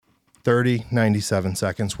30, 97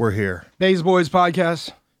 seconds. We're here Bays Boys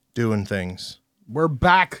Podcast. doing things. We're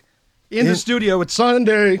back in the studio. It's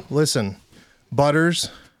Sunday. Listen, Butters,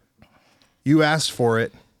 you asked for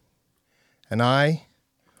it, and I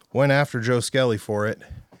went after Joe Skelly for it,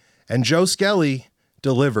 and Joe Skelly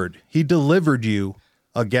delivered. He delivered you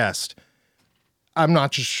a guest. I'm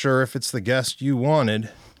not just sure if it's the guest you wanted,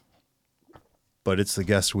 but it's the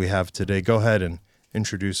guest we have today. Go ahead and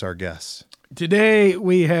introduce our guests. Today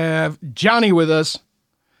we have Johnny with us.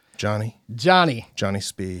 Johnny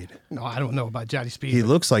Speed. No, I don't know about Johnny Speed. He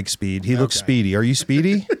looks like Speed. He looks speedy. Are you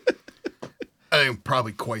Speedy? I am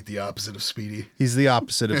probably quite the opposite of Speedy. He's the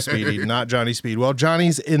opposite of Speedy, not Johnny Speed. Well,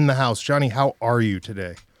 Johnny's in the house. Johnny, how are you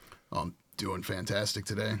today? I'm doing fantastic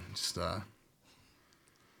today. Just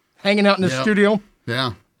Hanging out in the studio.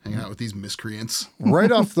 yeah, hanging out with these miscreants.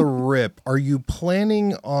 Right off the rip, are you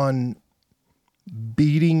planning on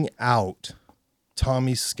beating out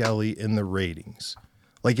Tommy Skelly in the ratings?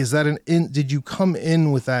 Like, is that did you come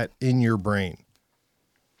in with that in your brain?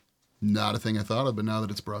 Not a thing I thought of, but now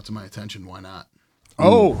that it's brought to my attention, why not?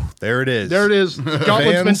 Oh, There it is. there it is. The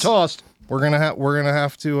gauntlet's been Fans, tossed. We're gonna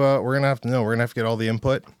have to get all the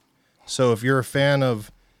input. So if you're a fan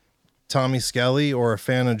of Tommy Skelly or a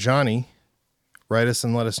fan of Johnny, write us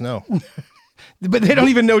and let us know. But they don't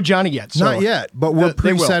even know Johnny yet. So Not yet, but we're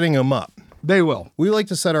they will. pre-setting him up. They will. We like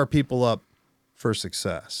to set our people up for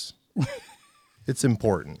success. It's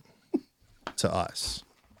important to us.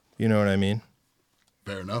 You know what I mean?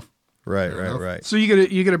 Fair enough. Right, Fair enough. right. So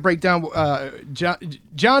you gotta break down.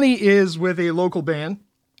 Johnny is with a local band,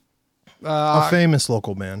 A famous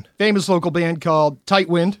local band, famous local band called Tight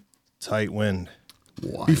Wind. Tight Wind.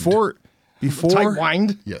 Wind. Before Tight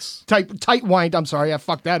Wind. Yes. Tight Wind. I'm sorry, I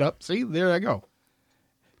fucked that up. See, there I go.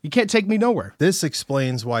 You can't take me nowhere. This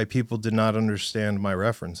explains why people did not understand my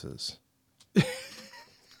references.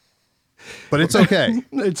 But it's okay.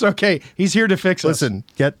 It's okay. He's here to fix us. Listen,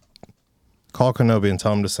 call Kenobi and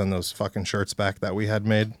tell him to send those fucking shirts back that we had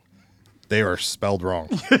made. They are spelled wrong.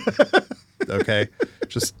 Okay?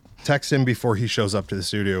 Just text him before he shows up to the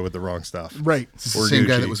studio with the wrong stuff. Right. It's the We're same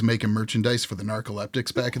guy Gucci. that was making merchandise for the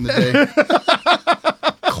narcoleptics back in the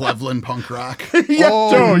day. Cleveland punk rock. Yeah.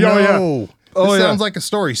 Oh, yeah, yeah. no. Oh, This yeah. sounds like a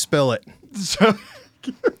story. Spill it.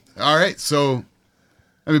 All right, so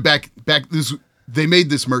I mean, back this they made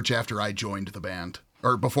this merch after I joined the band,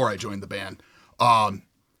 or before I joined the band. I'm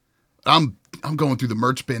going through the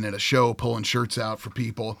merch bin at a show, pulling shirts out for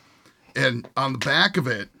people, and on the back of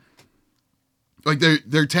it, like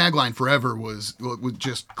their tagline forever was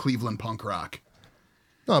just Cleveland punk rock,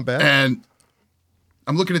 Not bad. and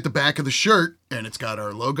I'm looking at the back of the shirt, and it's got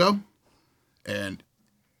our logo, and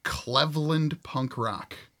Cleveland punk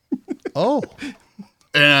rock. Oh.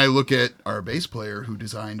 And I look at our bass player who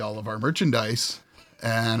designed all of our merchandise,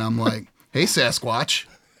 and I'm like, hey, Sasquatch.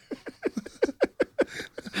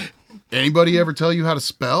 Anybody ever tell you how to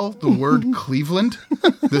spell the word Cleveland,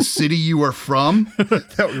 the city you are from,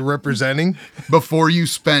 That we're representing. before you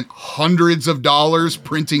spent hundreds of dollars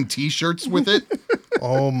printing T-shirts with it?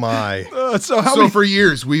 Oh, my. So for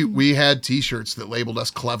years, we had T-shirts that labeled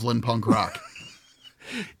us Cleveland punk rock.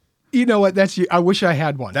 You know what? I wish I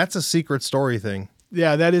had one. That's a secret story thing.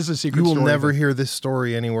 Yeah, that is a secret You will story. never hear this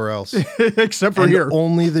story anywhere else. except for And here.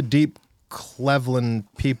 only the deep Cleveland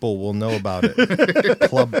people will know about it.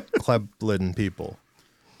 Cleveland people.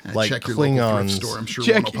 Like Check your local Klingons. thrift store. I'm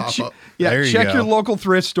sure one will pop up. Yeah, There you check go. your local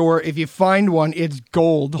thrift store. If you find one, it's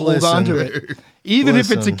gold. Hold on to it. Even if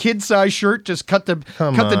it's a Listen. kid-size shirt, just cut the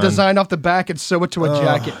Come the on. design off the back and sew it to a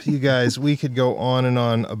jacket. You guys, we could go on and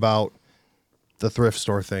on about the thrift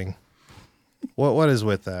store thing. What is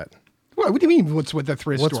with that? What do you mean? What's with the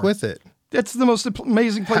thrift What's store? with it? That's the most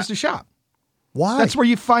amazing place to shop. Why? That's where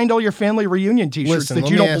you find all your family reunion T-shirts Listen, that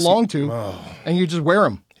let you me don't ask belong you- to, and you just wear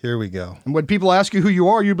them. Here we go. And when people ask you who you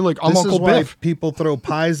are, you'd be like, "I'm This Uncle is why Biff." people throw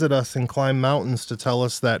pies at us and climb mountains to tell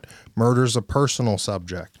us that murder's a personal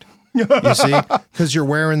subject. You see? Because you're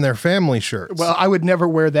wearing their family shirts. Well, I would never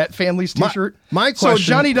wear that family's T-shirt. my So question-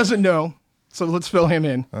 Johnny doesn't know. So let's fill him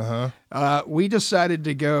in. We decided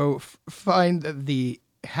to go find the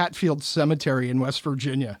Hatfield Cemetery in West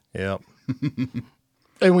Virginia, Yep.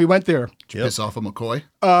 and we went there. Did you piss off a McCoy?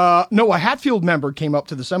 No, a Hatfield member came up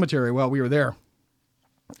to the cemetery while we were there,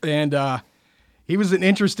 and he was an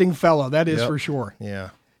interesting fellow. That is Yep. for sure. Yeah.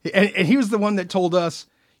 And he was the one that told us,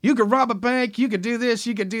 you could rob a bank, you could do this,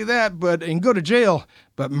 you could do that, and go to jail.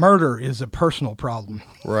 But murder is a personal problem.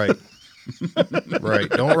 Right. Right.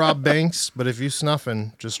 Don't rob banks, but if you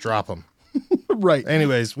snuffing, just drop them. Right.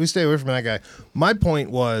 Anyways, we stay away from that guy. My point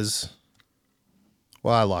was,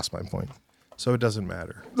 well, I lost my point, so it doesn't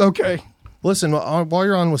matter. Okay. Listen, while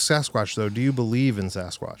you're on with Sasquatch, though, do you believe in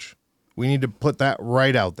Sasquatch? We need to put that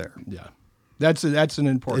right out there. Yeah. That's an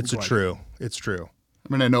important It's question. true. It's true.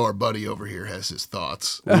 I mean, I know our buddy over here has his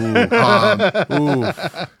thoughts.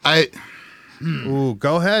 Ooh,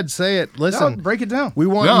 go ahead, say it. No, Listen, break it down. we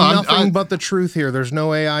want No, nothing but the truth here. There's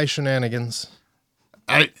no AI shenanigans.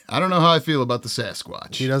 I don't know how I feel about the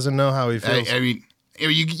Sasquatch. He doesn't know how he feels. I mean,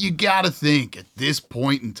 you got to think at this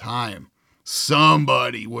point in time,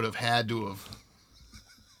 somebody would have had to have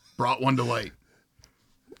brought one to light.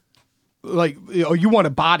 Like, you want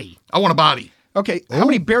a body. I want a body. Okay, how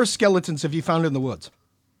many bear skeletons have you found in the woods?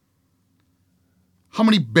 How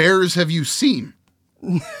many bears have you seen?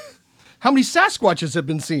 How many Sasquatches have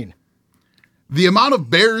been seen? The amount of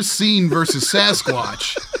bears seen versus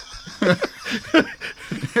Sasquatch.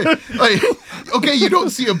 Like, okay, you don't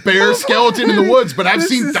see a bear skeleton in the woods, but I've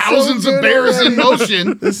seen thousands of bears in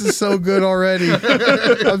motion. This is so good already.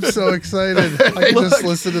 I'm so excited. I can just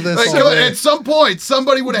listen to this Like, all day. at some point,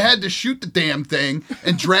 somebody would have had to shoot the damn thing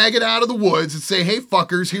and drag it out of the woods and say, "Hey,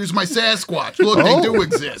 fuckers, here's my Sasquatch. Look, they do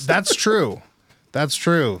exist." That's true. That's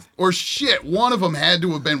true. Or shit, one of them had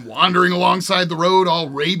to have been wandering alongside the road, all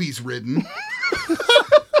rabies-ridden,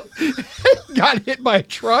 Got hit by a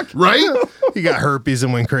truck? right? He got herpes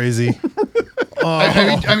and went crazy.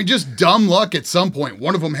 I mean, just dumb luck. At some point,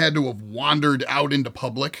 one of them had to have wandered out into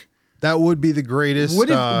public. That would be the greatest. What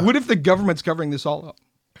if the government's covering this all up?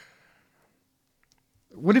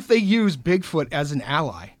 What if they use Bigfoot as an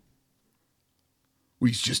ally?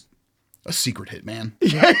 He's just a secret hitman.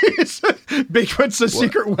 Yes. Bigfoot's a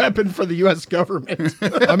secret weapon for the U.S. government.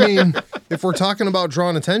 I mean, if we're talking about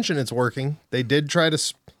drawing attention, it's working. They did try to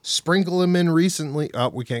sprinkle him in recently. Oh,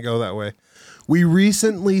 we can't go that way. We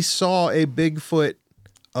recently saw a Bigfoot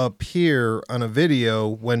appear on a video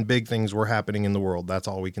when big things were happening in the world. That's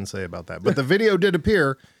all we can say about that. But the video did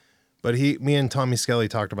appear. But me and Tommy Skelly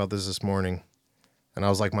talked about this morning. And I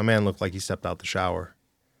was like, my man looked like he stepped out the shower.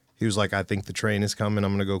 He was like, I think the train is coming.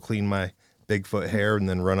 I'm going to go clean my Bigfoot hair and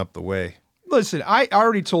then run up the way. Listen, I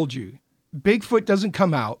already told you, Bigfoot doesn't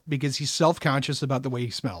come out because he's self-conscious about the way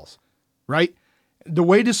he smells, right? The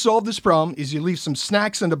way to solve this problem is you leave some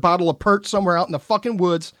snacks and a bottle of Pert somewhere out in the fucking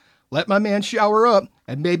woods, let my man shower up,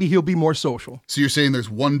 and maybe he'll be more social. So you're saying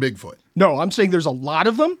there's one Bigfoot, No, I'm saying there's a lot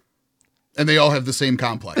of them. and they all have the same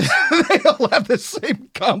complex. They all have the same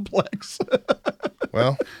complex.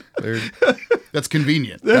 Well, That's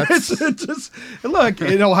convenient. It's just, look,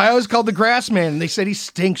 in Ohio, it's called the Grass Man, and they said he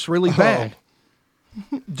stinks really bad.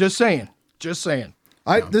 Just saying.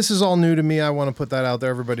 this is all new to me. I want to put that out there.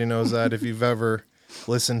 Everybody knows that. If you've ever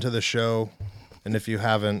listened to the show, and if you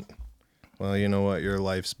haven't, well, you know what? Your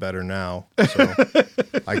life's better now. So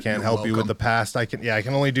I can't help you with the past. I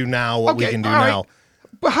can only do now what we can do all right. now.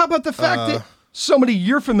 But how about the fact that somebody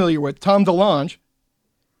you're familiar with, Tom DeLonge,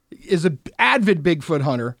 is an avid Bigfoot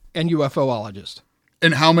hunter and UFOologist?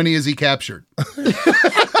 And how many has he captured?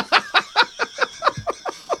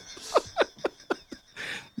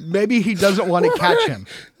 Maybe he doesn't want to catch him.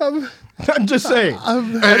 I'm just saying.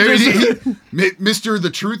 Mr. The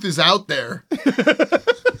truth is out there.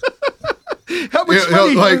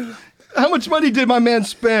 How much money did my man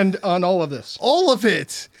spend on all of this? All of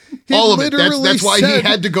it. He All of it. That's literally why he said-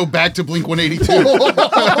 had to go back to Blink 182.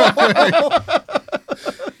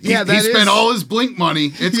 Yeah, he spent all his Blink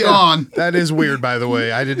money. It's gone. That is weird, by the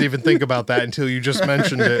way. I didn't even think about that until you just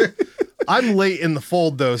mentioned it. I'm late in the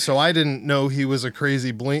fold, though, so I didn't know he was a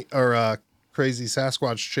crazy crazy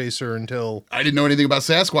Sasquatch chaser until. I didn't know anything about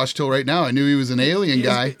Sasquatch till right now. I knew he was an alien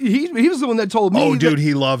guy. He was the one that told me. Oh, dude,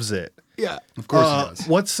 he loves it. Yeah. Of course he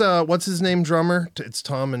does. What's his name? Drummer? It's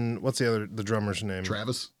Tom, and what's the drummer's name?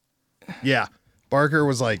 Travis. Yeah, Barker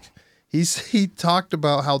was like, he talked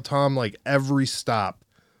about how Tom, like, every stop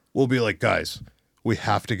will be like, guys, we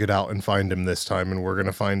have to get out and find him this time, and we're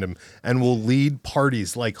gonna find him, and we'll lead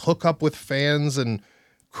parties, like hook up with fans and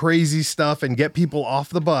crazy stuff, and get people off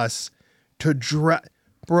the bus to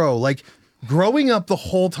bro. Like, growing up the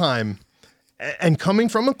whole time and coming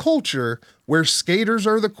from a culture where skaters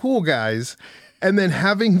are the cool guys. And then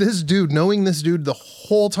having this dude, knowing this dude the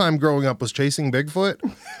whole time growing up was chasing Bigfoot,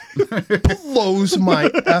 blows my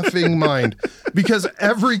effing mind. Because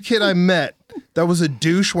every kid I met that was a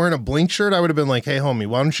douche wearing a Blink shirt, I would have been like, hey, homie,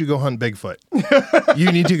 why don't you go hunt Bigfoot?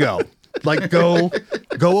 You need to go. Like, go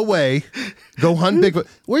away, go hunt Bigfoot.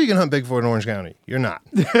 Where are you going to hunt Bigfoot in Orange County? You're not,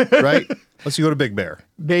 right? Let's go to Big Bear.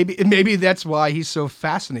 Maybe that's why he's so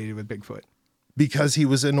fascinated with Bigfoot. Because he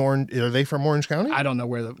was in Orange. Are they from Orange County? I don't know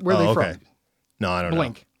where they okay. from. No, I don't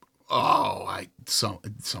Blink. Oh,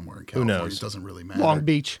 somewhere in California. knows? It doesn't really matter. Long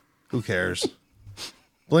Beach. know. Who cares?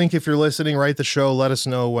 Blink, if you're listening, write the show. Let us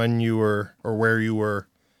know when you were or where you were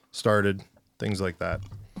started. Things like that.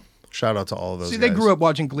 Shout out to all of those See, guys. they grew up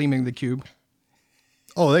watching Gleaming the Cube.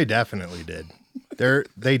 Oh, they definitely did.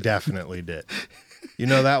 They definitely did. You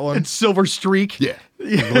know that one? And Silver Streak. Yeah.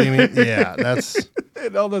 Gleaming. Yeah, that's...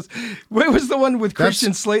 And all those. What was the one with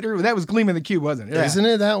Christian Slater? That was Gleaming the Cube, wasn't it? Yeah. Isn't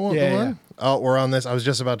it that one? Yeah, the one? yeah. Oh, we're on this. I was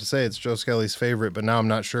just about to say it's Joe Skelly's favorite, but now I'm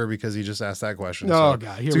not sure because he just asked that question. Oh, so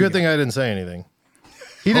God, here it's a we good go. thing I didn't say anything.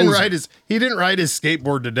 He didn't Hoser. ride his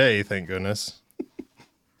skateboard today, thank goodness.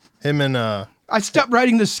 Him and I stopped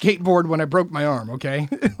riding the skateboard when I broke my arm, okay?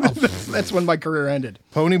 That's when my career ended.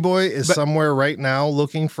 Ponyboy is somewhere right now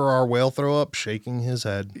looking for our whale throw up, shaking his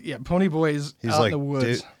head. Yeah, Ponyboy is He's out like, in the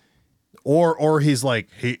woods. "Dude," or he's like,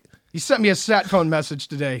 He sent me a sat phone message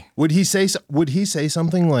today. would he say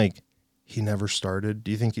something like he never started?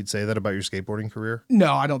 Do you think he'd say that about your skateboarding career?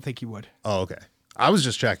 No, I don't think he would. Oh, okay. I was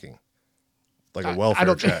just checking. Like a welfare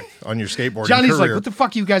don't- check on your skateboarding Johnny's career. like, what the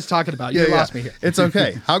fuck are you guys talking about? You lost me here. It's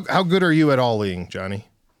okay. How good are you at ollieing, Johnny?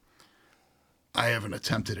 I haven't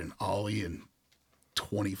attempted an ollie in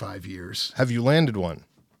 25 years. Have you landed one?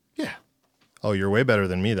 Yeah. Oh, you're way better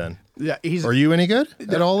than me then. Yeah, he's. Are you any good at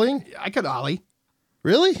ollieing? I could ollie.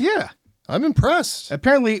 Really? Yeah. I'm impressed.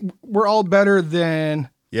 Apparently, we're all better than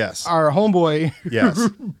Yes. our homeboy. Yes.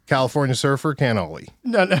 California surfer can ollie.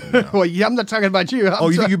 No. Well, yeah, I'm not talking about you. Oh,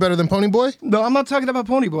 you think you're better than Ponyboy? No, I'm not talking about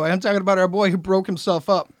Ponyboy. I'm talking about our boy who broke himself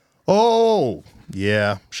up. Oh,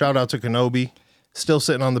 yeah. Shout out to Kenobi. Still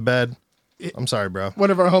sitting on the bed. I'm sorry, bro. One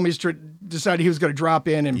of our homies decided he was going to drop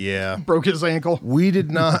in and Yeah. broke his ankle. We did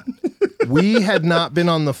not. We had not been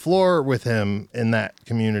on the floor with him in that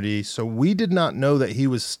community, so we did not know that he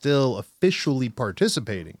was still officially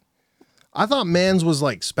participating. I thought Mans was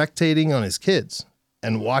like spectating on his kids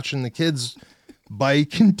and watching the kids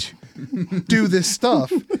bike and do this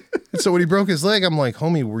stuff. And so when he broke his leg, I'm like,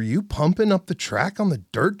 homie, were you pumping up the track on the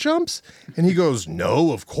dirt jumps? And he goes,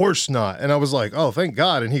 no, of course not. And I was like, oh, thank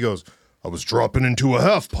God. And he goes, I was dropping into a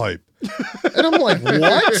half pipe. And I'm like,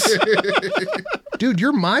 what? Dude,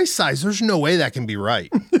 you're my size. There's no way that can be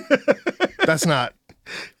right. That's not.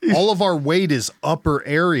 All of our weight is upper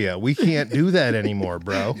area. We can't do that anymore,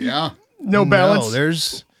 bro. Yeah. No balance. No,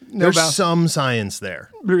 there's balance. some science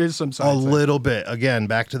there. There is some A science. little bit. Again,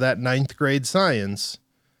 back to that 9th grade science.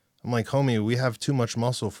 I'm like, homie, we have too much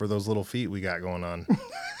muscle for those little feet we got going on.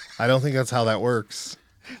 I don't think that's how that works.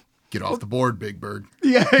 Get off the board, Big Bird.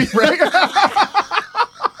 Yeah, right.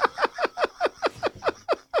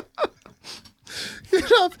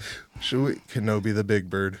 Get up. Should we? Kenobi the Big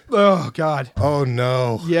Bird. Oh God. Oh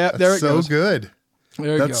no. Yeah, That's there it so goes. good.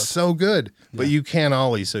 There it That's goes. so good. But you can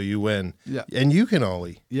ollie, so you win. Yeah. And you can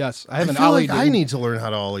ollie. Yes, I I haven't feel ollied. like I need to learn how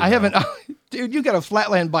to ollie. I now. haven't. Dude, you got a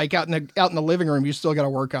flatland bike out in the living room. You still got to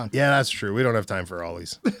work on. Yeah, that's true. We don't have time for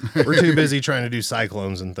ollies. We're too busy trying to do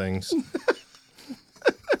cyclones and things.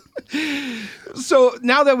 So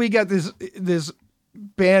now that we got this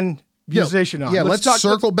band musician on, Yeah, let's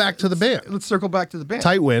circle back to the band. Let's circle back to the band.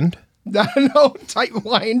 Tight wind. No, tight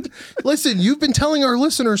wind. Listen, you've been telling our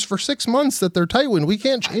listeners for 6 months that they're tight wind. We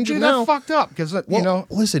can't change it Dude, now. that's fucked up because Well,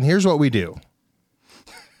 listen, here's what we do.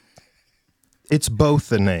 It's both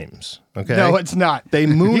the names, okay? No, it's not. They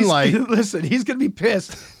moonlight. Listen, he's gonna be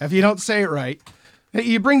pissed if you don't say it right. Hey,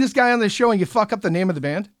 you bring this guy on the show and you fuck up the name of the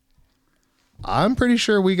band. I'm pretty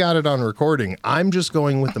sure we got it on recording. I'm just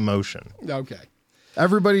going with the motion. Okay.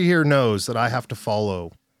 Everybody here knows that I have to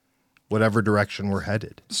follow whatever direction we're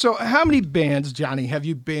headed. So, how many bands, Johnny, have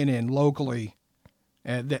you been in locally?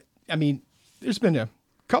 There's been a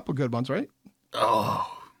couple good ones, right?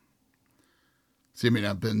 See, I mean,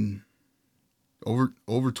 I've been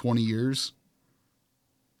over 20 years.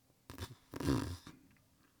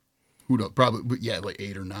 Who knows? Probably, but yeah, like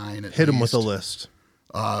 8 or 9. Hit them with a list.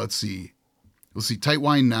 Let's see. Tight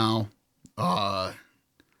Wine now.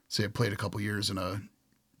 Say I played a couple years in a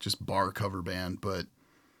just bar cover band, but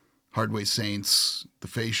Hardway Saints, The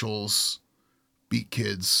Facials, Beat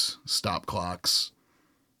Kids, Stop Clocks,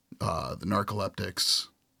 the Narcoleptics.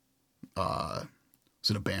 Was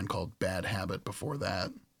in a band called Bad Habit before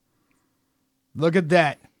that. Look at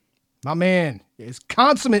that. My man is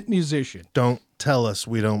consummate musician. Don't tell us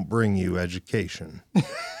we don't bring you education.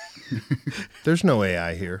 There's no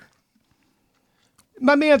AI here.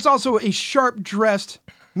 My man's also a sharp-dressed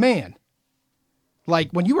man. Like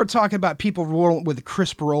when you were talking about people rolling with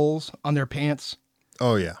crisp rolls on their pants.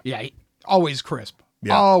 Oh, yeah. Yeah, always crisp.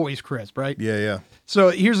 Yeah. Always crisp, right? Yeah, yeah. So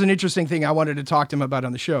here's an interesting thing I wanted to talk to him about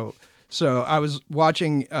on the show. So I was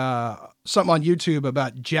watching something on YouTube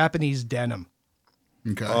about Japanese denim.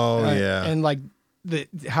 Okay. Oh, yeah. And like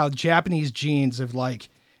how Japanese jeans have like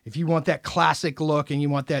if you want that classic look and you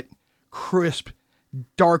want that crisp,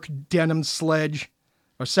 dark denim sledge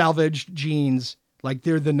or salvage jeans, like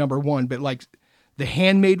they're the number one. But like the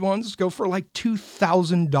handmade ones go for like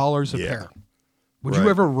 $2,000 a pair. Would you Right.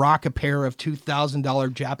 ever rock a pair of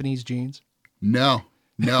 $2,000 Japanese jeans? No,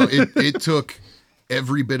 it took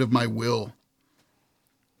every bit of my will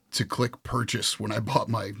to click purchase when I bought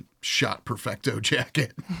my Shot Perfecto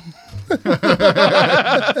jacket.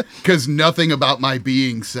 Because nothing about my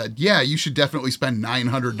being said, yeah, you should definitely spend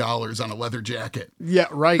 $900 on a leather jacket. Yeah,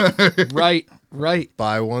 right, right.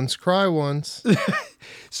 Buy once, cry once.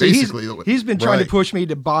 So Basically, he's been trying to Right. push me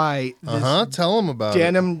to buy this Tell them about it.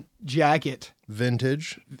 denim jacket.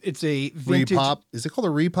 Vintage. It's a vintage. Repop. Is it called a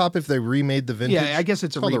repop if they remade the vintage? Yeah, I guess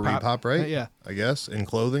it's a called repop. a repop, right? Yeah. I guess in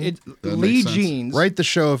clothing. It That Lee makes sense. Jeans. Write the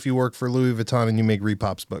show if you work for Louis Vuitton and you make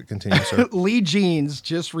repops, but continue, sir. Lee Jeans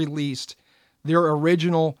just released their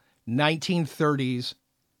original 1930s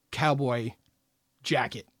cowboy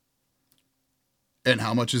jacket. And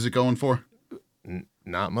how much is it going for?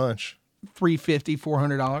 Not much. $350,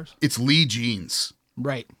 $400. It's Lee jeans.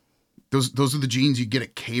 Right. Those are the jeans you get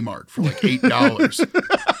at Kmart for like $8.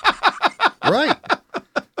 Right.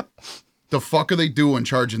 The fuck are they doing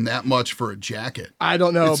charging that much for a jacket? I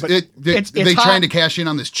don't know, but it's they hot. trying to cash in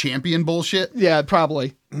on this champion bullshit? Yeah,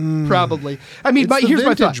 probably. Probably. I mean, It's but the here's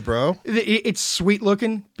my vintage, thought. bro. It's sweet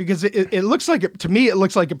looking because it looks like, to me, it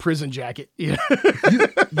looks like a prison jacket. Yeah.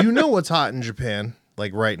 You know what's hot in Japan,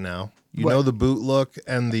 like right now? You What? know the boot look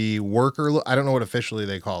and the worker look? I don't know what officially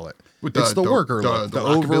they call it. With It's the worker the look. The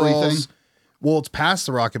rockabilly overalls. thing? Well, it's past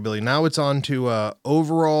the rockabilly. Now it's on to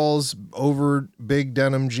overalls, over big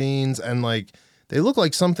denim jeans, and like they look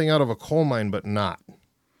like something out of a coal mine, but not.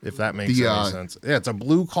 If that makes any sense. Yeah, it's a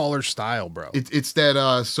blue collar style, bro. It's that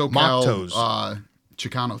SoCal Mock-toes.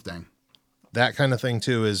 Chicano thing. That kind of thing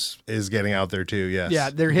too is getting out there too. Yes. Yeah,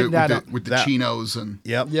 they're hitting with that the, up. with the That- chinos and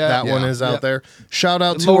Yep. Yeah. That one Yeah. is out Yep. there. Shout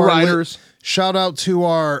out The to our lowriders. shout out to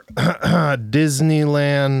our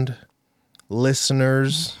Disneyland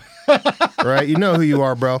listeners. Right? You know who you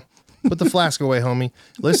are, bro. Put the flask away, homie.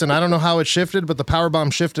 Listen, I don't know how it shifted, but the power bomb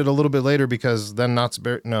shifted a little bit later because then Knott's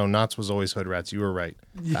was always Hood Rats. You were right.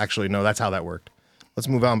 Actually, no, that's how that worked. Let's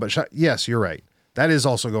move on. But yes, you're right. That is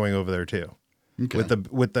also going over there too. Okay.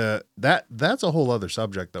 With the that's a whole other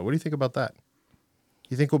subject though. What do you think about that?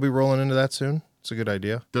 You think we'll be rolling into that soon? It's a good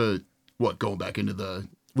idea. the what going back into the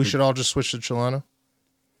We should all just switch to Chilano.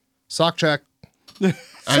 Sock check.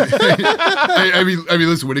 I mean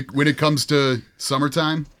listen, when it comes to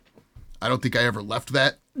summertime, I don't think I ever left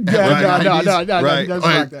that. Yeah, no, Right. that's All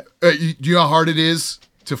like right, that. you know how hard it is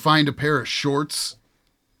to find a pair of shorts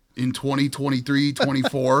in 2023,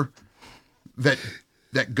 24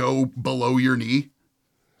 that go below your knee?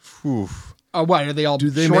 Oof. Oh, why are they all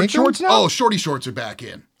they short make them? shorts now? Oh, shorty shorts are back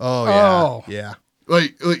in. Oh yeah. Oh. Yeah.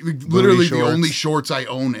 Like literally the shorts. only shorts I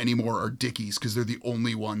own anymore are Dickies because they're the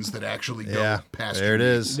only ones that actually go Yeah. past There it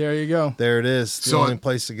your knee. is. There you go. There it is. The So- only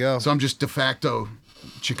place to go. So I'm just de facto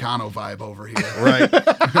Chicano vibe over here. Right.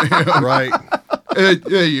 Right.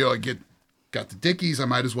 You know, I got the Dickies. I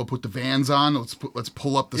might as well put the Vans on. Let's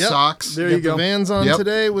pull up the Yep. socks. There Got you go. the Vans on Yep.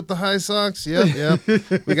 today with the high socks. Yep.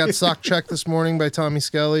 We got sock check this morning by Tommy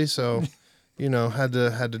Skelly, so had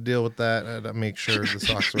to deal with that. Had to make sure the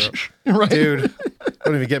socks were up. Right. Dude,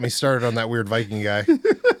 don't even get me started on that weird Viking guy.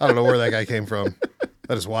 I don't know where that guy came from.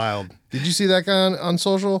 That is wild. Did you see that guy on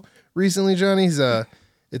social recently, Johnny?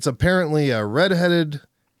 It's apparently a redheaded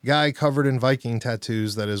guy covered in Viking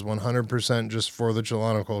tattoos that is 100% just for the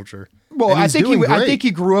Chilano culture. Well, And I he's think doing I great. think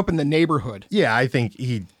he grew up in the neighborhood Yeah, I think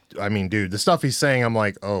dude, the stuff he's saying, I'm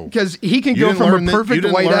like, oh. because he can You go didn't from learn a thi- you perfect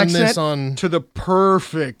didn't white learn this accent on- to the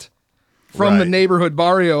perfect from the Right. neighborhood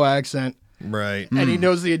barrio accent, Right. and he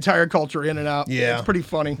knows the entire culture in and out. Yeah. It's pretty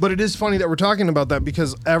funny. But it is funny that we're talking about that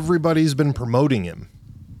because everybody's been promoting him.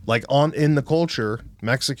 Like in the culture,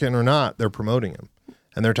 Mexican or not, they're promoting him.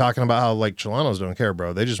 And they're talking about how like Chilanos don't care,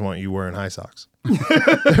 bro. They just want you wearing high socks.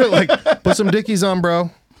 They're like, put some Dickies on,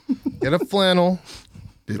 bro. Get a flannel.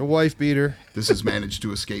 Get a wife beater. This has managed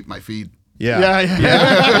to escape my feed. Yeah. I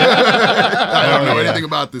don't know anything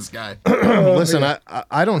about this guy. Listen,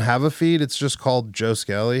 I don't have a feed. It's just called Joe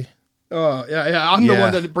Skelly. Oh, yeah. I'm the Yeah.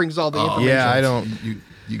 one that brings all the information. Yeah, I don't.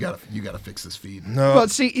 You gotta fix this feed. No. But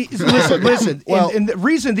see, listen. Well- and the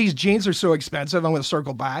reason these jeans are so expensive, I'm going to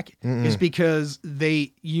circle back, is because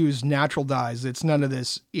they use natural dyes. It's none of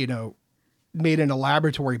this, made in a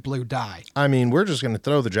laboratory blue dye. I mean, we're just going to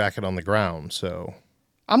throw the jacket on the ground. So,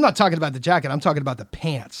 I'm not talking about the jacket. I'm talking about the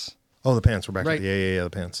pants. oh, the pants were back. Right. Yeah, the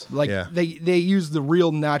pants. Like yeah. they use the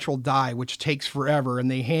real natural dye, which takes forever,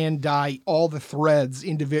 and they hand dye all the threads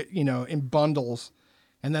in bundles,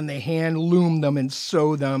 and then they hand loom them and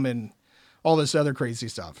sew them and all this other crazy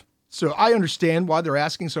stuff. So I understand why they're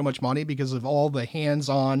asking so much money because of all the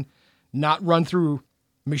hands-on, not run through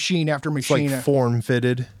machine after It's machine. like form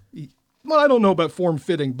fitted. Well, I don't know about form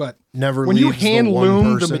fitting, but Never when you leaves the hand one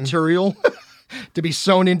loom the person. material to be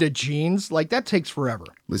sewn into jeans, like that takes forever.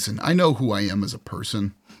 Listen, I know who I am as a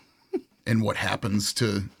person and what happens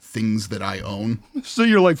to things that I own. So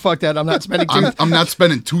you're like, fuck that. I'm not spending I'm not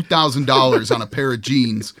spending $2,000 on a pair of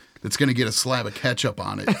jeans that's going to get a slab of ketchup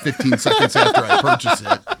on it 15 seconds after I purchase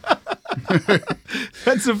it.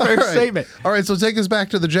 That's a fair statement. All right, so take us back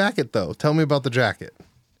to the jacket, though. Tell me about the jacket.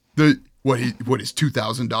 What is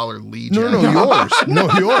 $2,000 Lee No, jacket? yours.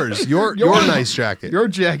 No, yours. Your nice jacket. Your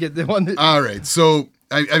jacket, the one that All right. So,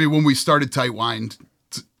 I mean, when we started Tightwind,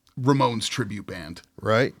 Ramones tribute band.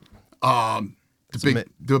 Right?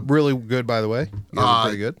 The Really good, by the way. You guys are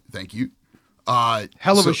pretty good. Thank you.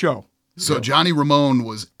 hell of a show. So Johnny Ramone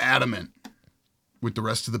was adamant with the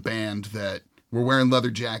rest of the band that we're wearing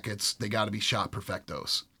leather jackets. They got to be shot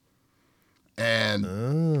perfectos. And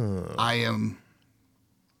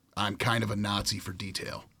I'm kind of a Nazi for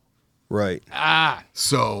detail. Right.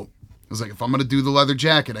 So I was like, if I'm going to do the leather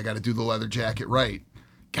jacket, I got to do the leather jacket right.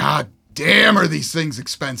 God damn, are these things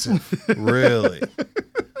expensive? Really?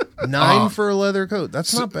 9 for a leather coat.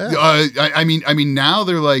 That's not bad. I mean, now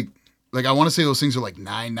they're like I want to say those things are like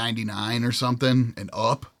 $9.99 or something and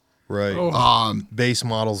up. Right. Base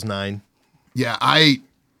model's 9. Yeah, I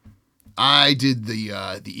did the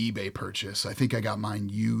eBay purchase. I think I got mine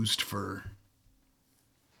used for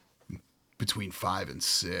between 5 and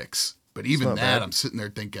 6. But even not that, bad. I'm sitting there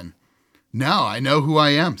thinking, no, I know who I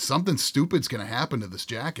am. Something stupid's gonna happen to this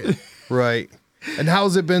jacket. Right. And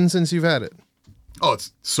how's it been since you've had it? Oh,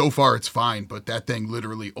 so far it's fine, but that thing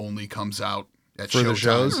literally only comes out at For the showtime.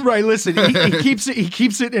 shows? Right, listen, he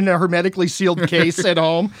keeps it in a hermetically sealed case at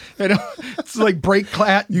home. And it's like break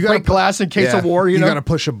glass in case of war, you know? got to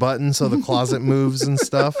push a button so the closet moves and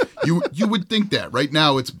stuff. You would think that. Right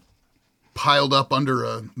now it's piled up under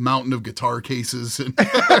a mountain of guitar cases. And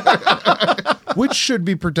Which should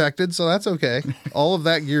be protected, so that's okay. All of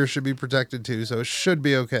that gear should be protected too, so it should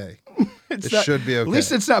be okay. Should be okay. At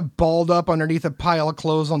least it's not balled up underneath a pile of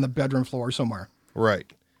clothes on the bedroom floor somewhere. Right.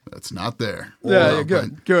 that's not there. Yeah, Or-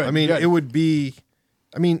 good. I mean, good. it would be.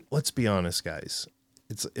 I mean, let's be honest, guys.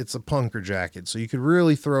 It's a punker jacket, so you could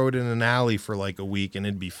really throw it in an alley for like a week and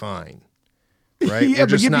it'd be fine, right? Yeah, We're but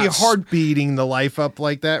just you'd be not hard- speeding the life up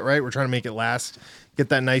like that, right? We're trying to make it last. Get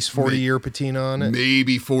that nice 40-year patina on it.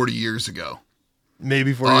 Maybe 40 years ago.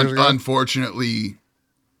 Maybe 40 years ago. Unfortunately,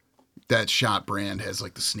 that shot brand has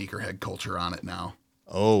like the sneakerhead culture on it now.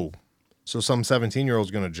 Oh, so some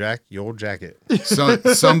 17-year-old's gonna jack your old jacket. So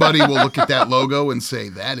somebody will look at that logo and say,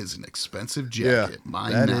 that is an expensive Yeah, jacket.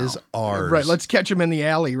 Mine that now. is ours. Right, let's catch him in the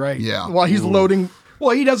alley, right? Yeah. While he's loading.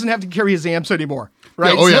 Well, he doesn't have to carry his amps anymore,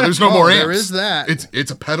 right? Yeah, oh yeah, there's no more amps. there is that.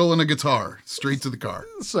 It's a pedal and a guitar straight to the car.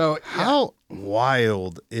 So How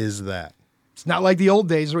wild is that? it's not like the old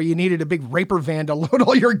days where you needed a big raper van to load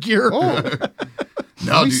all your gear. No,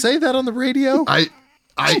 Did we dude, say that on the radio?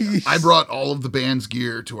 I brought all of the band's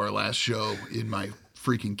gear to our last show in my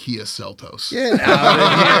freaking Kia Seltos. Get out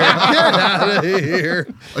of here! Get out of here!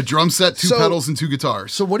 A drum set, two So- pedals, and two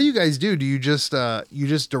guitars. So what do you guys do? Do you just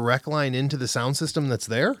direct line into the sound system that's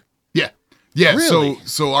there? Yeah. Really?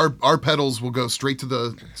 So our pedals will go straight to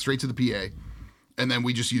the PA, and then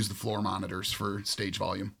we just use the floor monitors for stage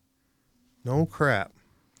volume. No crap.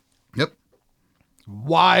 Yep.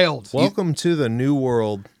 Wild. Welcome to the new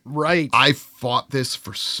world. Right. I fought this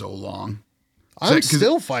for so long. I'm 'cause-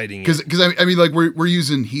 still fighting it. Because I mean, like we're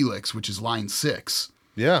using Helix, which is line 6,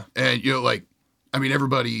 Yeah. and like I mean,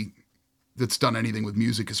 everybody that's done anything with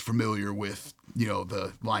music is familiar with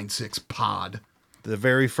the line 6 pod. The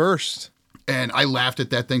very first. And I laughed at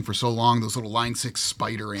that thing for so long. Those little line 6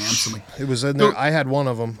 spider amps. I'm like, It was in there. I had one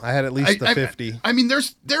of them. I had at least the 50. I mean,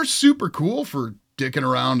 they're super cool for dicking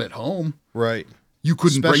around at home. Right. You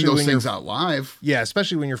couldn't Especially bring those when things you're- out live. Yeah,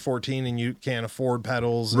 especially when you're 14 and you can't afford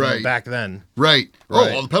pedals. Right. Back then. Right.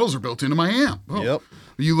 Right. Oh, all the pedals are built into my amp. Oh. Yep.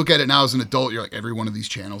 You look at it now as an adult, you're like, every one of these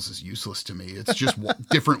channels is useless to me. It's just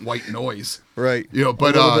different white noise. Right.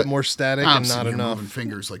 But a little bit more static I'm and not sitting here enough. moving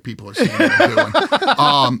fingers like people are saying what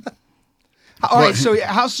I'm doing. All right. So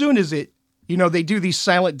how soon is it? They do these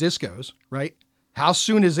silent discos, right? How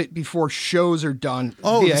soon is it before shows are done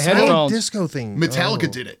Oh, via the silent headphones? disco thing. Metallica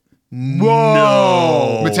Oh. did it.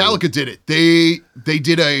 No. Metallica did it. They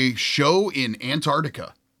did a show in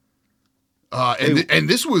Antarctica. And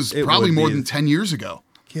this was it probably would more be- than 10 years ago.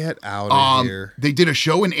 Get out of here. They did a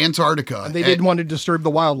show in Antarctica. They didn't want to disturb the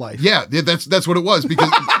wildlife. Yeah, that's what it was because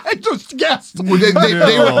I just guessed. Well,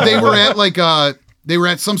 they were at like they were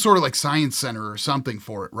at some sort of like science center or something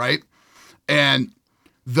for it, right? And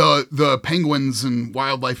the penguins and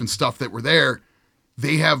wildlife and stuff that were there,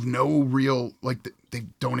 they have no real like they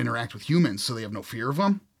don't interact with humans, so they have no fear of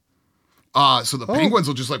them. So the penguins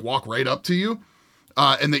will just like walk right up to you,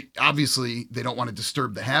 and they obviously they don't want to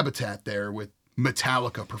disturb the habitat there with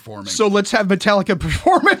Metallica performing. So let's have Metallica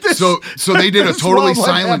perform at this. So they did a this totally wildlife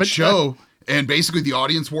silent habitat. show, and basically the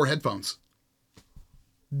audience wore headphones.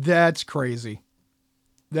 That's crazy.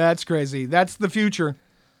 That's crazy. That's the future.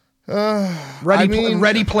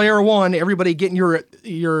 Ready Player One. Everybody getting your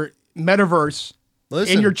metaverse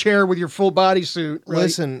Listen, in your chair with your full bodysuit. Right?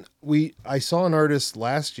 Listen, I saw an artist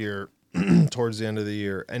last year towards the end of the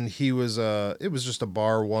year, and he was it was just a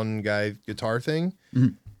bar one guy guitar thing.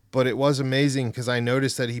 Mm-hmm. But it was amazing because I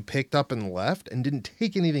noticed that he picked up and left and didn't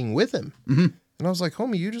take anything with him. Mm-hmm. And I was like,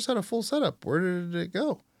 homie, you just had a full setup. Where did it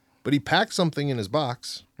go? But he packed something in his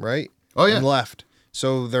box, right? Oh, yeah. And left.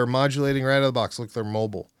 So they're modulating right out of the box. Look, they're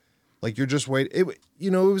mobile. Like you're just waiting.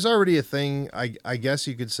 It was already a thing, I guess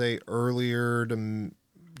you could say earlier to,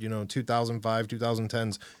 2005,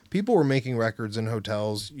 2010s. People were making records in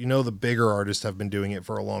hotels. The bigger artists have been doing it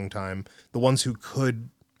for a long time. The ones who could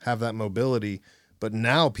have that mobility. But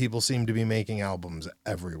now people seem to be making albums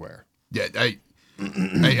everywhere. Yeah, I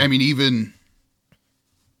mean, even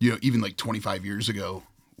like 25 years ago,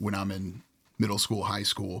 when I'm in middle school, high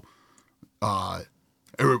school, I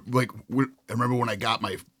remember when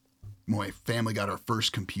my family got our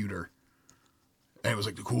first computer, and it was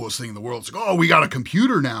like the coolest thing in the world. It's like, oh, we got a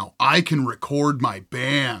computer now. I can record my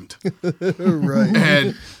band,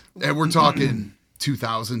 Right. and we're talking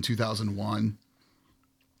 2000, 2001.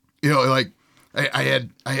 Like. I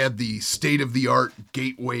had the state of the art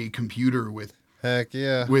Gateway computer with Heck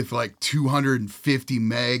yeah. with like 250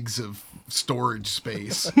 megs of storage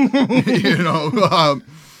space.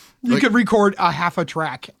 You could record a half a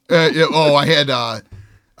track. I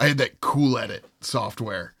had that Cool Edit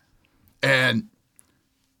software, and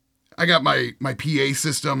I got my PA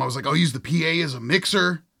system. I was like, I'll use the PA as a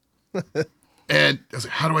mixer, and I was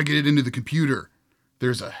like, how do I get it into the computer?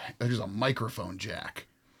 There's a microphone jack.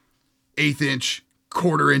 1/8 inch,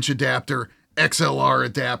 1/4 inch adapter, XLR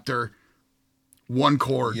adapter, one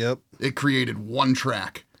cord. Yep. It created one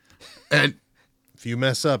track. And If you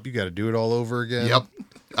mess up, you got to do it all over again. yep.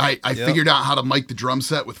 I figured out how to mic the drum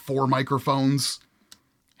set with 4 microphones.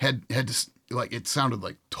 Had to it sounded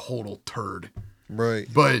like total turd. Right.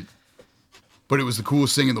 But it was the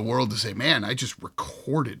coolest thing in the world to say, man, I just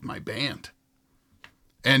recorded my band.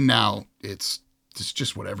 And now it's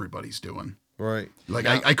just what everybody's doing. Right. Like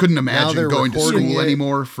I couldn't imagine they're going to recording school it.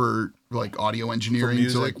 anymore for like audio engineering to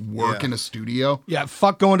music, like work yeah. in a studio. Yeah,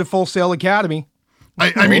 fuck going to Full Sail Academy.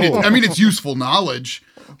 I mean it's useful knowledge,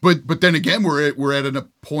 but then again we're at a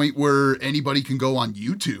point where anybody can go on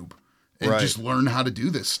YouTube and Right. just learn how to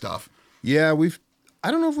do this stuff. Yeah,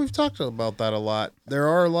 I don't know if we've talked about that a lot. There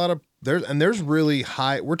are a lot of there's really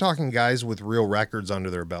high. We're talking guys with real records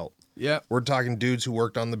under their belt. Yeah. We're talking dudes who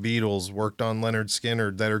worked on the Beatles, worked on Leonard Skinner,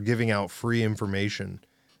 that are giving out free information,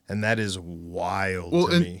 and that is wild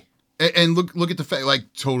to me. And look at the fact,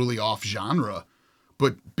 like totally off genre,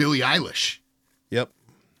 but Billie Eilish, Yep.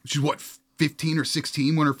 she's what 15 or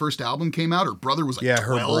 16 when her first album came out. Her brother was like Yeah,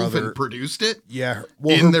 her 12 brother- and produced it Yeah.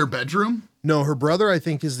 in their bedroom. No, her brother I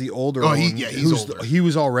think is the older Oh, one. he's older. He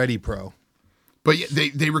was already pro. But yeah,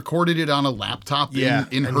 they recorded it on a laptop in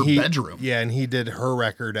and her bedroom. Yeah, and he did her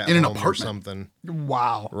record at In an home or apartment. something.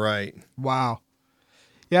 Wow. Right. Wow.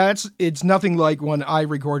 Yeah, it's nothing like when I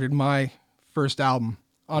recorded my first album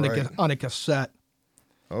on Right. on a cassette.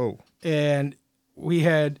 Oh. And we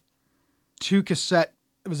had 2 cassette.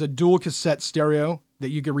 It was a dual cassette stereo that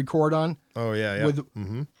you could record on. Oh yeah, yeah. With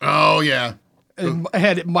Oh yeah. and it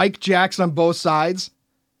had mic jacks on both sides.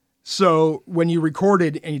 So when you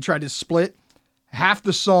recorded and you tried to split, half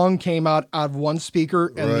the song came out of one speaker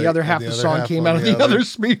and Right, the other and half the the other song half came on out of the the other. other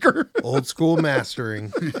speaker. Old school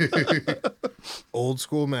mastering. Old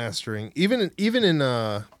school mastering. Even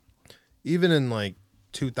in like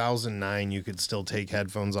 2009, you could still take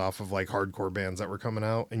headphones off of like hardcore bands that were coming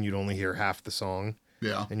out, and you'd only hear half the song.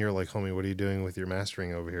 Yeah. And you're like, homie, what are you doing with your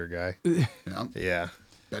mastering over here, guy? Yeah. Yeah.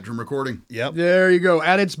 Bedroom recording. Yep. There you go.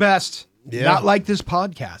 At its best. Yeah. Not like this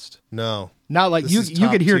podcast. No. Not like This you is you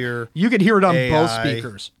could top hear tier you could hear it on both AI.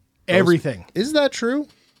 speakers. Everything. Is that true?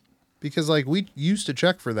 Because like we used to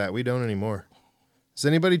check for that. We don't anymore. Has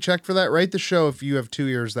anybody checked for that? Write the show if you have 2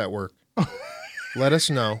 ears that work. Let us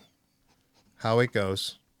know how it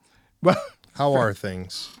goes. Well, How are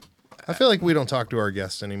things? I feel like we don't talk to our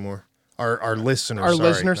guests anymore. Our listeners. Our sorry,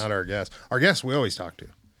 listeners? not our guests. Our guests we always talk to.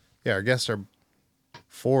 Yeah, our guests are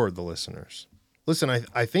for the listeners. Listen,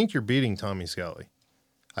 I think you're beating Tommy Skelly.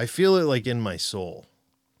 I feel it like in my soul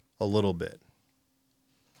a little bit.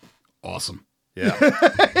 Awesome. Yeah.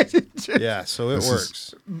 Yeah, so it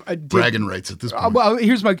works. Bragging rights at this point. Well,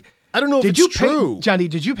 here's my. I don't know if Did it's you true. Johnny?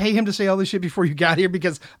 Did you pay him to say all this shit before you got here?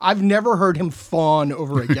 Because I've never heard him fawn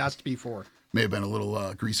over a guest before. May have been a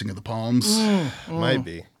little greasing of the palms. Might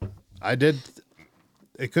be. I did.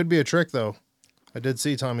 It could be a trick, though. I did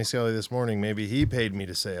see Tommy Skelly this morning. Maybe he paid me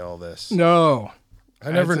to say all this. No,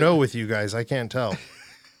 I never know with you guys. I can't tell.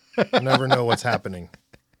 I never know what's happening.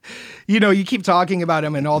 you know, you keep talking about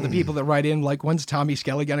him and all the people that write in. Like, when's Tommy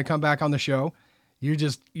Skelly going to come back on the show? You're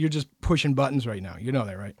just pushing buttons right now. You know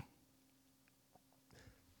that, right?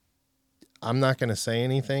 I'm not going to say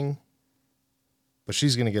anything, but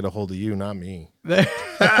she's going to get a hold of you, not me.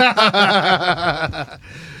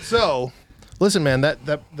 So, listen, man, that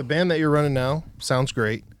the band that you're running now sounds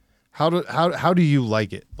great. How do you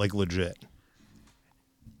like it? Like legit?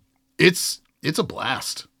 It's a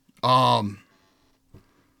blast.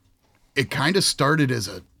 It kind of started as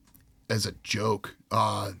a joke.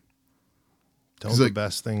 Don't It's the like-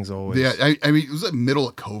 best things always. Yeah, I mean, it was the middle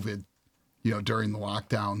of COVID, during the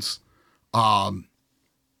lockdowns.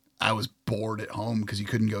 I was bored at home because you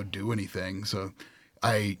couldn't go do anything. So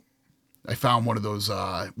I found one of those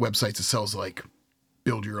websites that sells like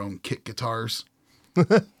build your own kit guitars.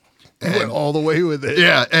 Went all the way with it.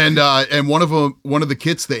 Yeah, and one of the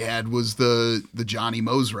kits they had was the Johnny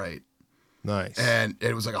Mosrite. Nice. And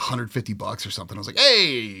it was like $150 or something. I was like,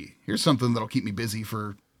 hey, here's something that'll keep me busy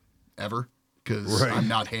forever because Right. I'm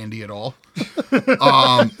not handy at all.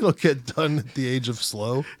 It'll get done at the age of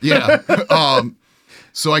slow. Yeah.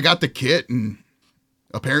 So I got the kit, and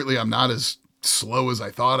apparently I'm not as slow as I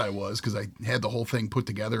thought I was because I had the whole thing put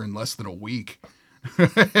together in less than a week.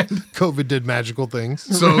 COVID did magical things.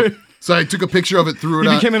 So I took a picture of it, threw it You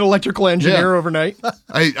on. became an electrical engineer Yeah. overnight.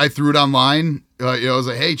 I threw it online. I was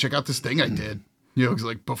like, hey, check out this thing I did. Because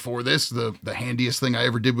like before this, the handiest thing I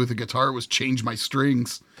ever did with a guitar was change my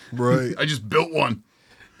strings. Right. I just built one.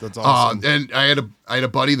 That's awesome. And I had a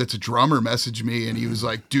buddy that's a drummer message me, and he was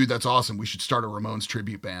like, dude, that's awesome. We should start a Ramones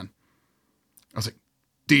tribute band. I was like,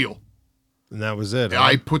 deal. And that was it.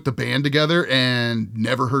 I put the band together and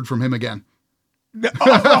never heard from him again.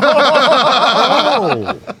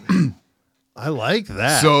 Oh, I like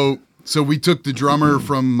that. So we took the drummer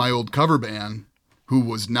from my old cover band, who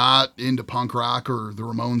was not into punk rock or the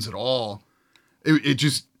Ramones at all. It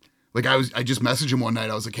just like I just messaged him one night.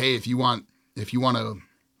 I was like, hey, if you want to,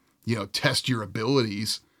 test your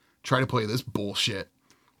abilities, try to play this bullshit,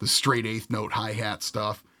 the straight eighth note hi-hat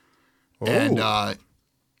stuff. And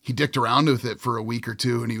he dicked around with it for a week or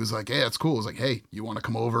two, and he was like, hey, that's cool. I was like, hey, you want to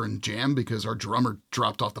come over and jam? Because our drummer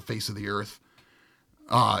dropped off the face of the earth.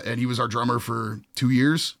 And he was our drummer for 2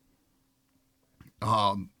 years.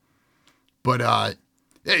 But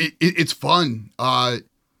it's fun.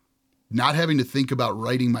 Not having to think about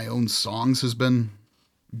writing my own songs has been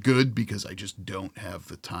good because I just don't have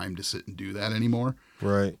the time to sit and do that anymore.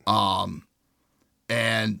 right.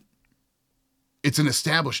 And it's an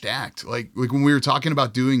established act. Like when we were talking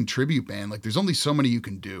about doing tribute band, like there's only so many you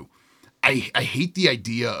can do. I hate the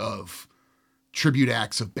idea of tribute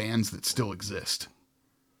acts of bands that still exist.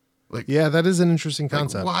 Yeah, that is an interesting Like,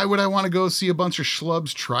 concept. why would I want to go see a bunch of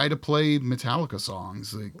schlubs try to play Metallica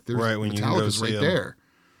songs? Like, there's Right, when you can go Metallica's see right 'em. there.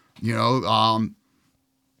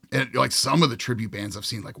 And like some of the tribute bands I've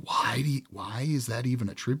seen, like why is that even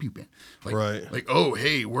a tribute band? Like, Right. Like, oh,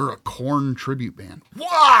 hey, we're a Korn tribute band.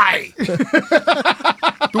 Why?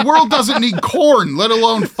 The world doesn't need Korn, let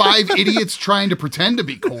alone 5 idiots trying to pretend to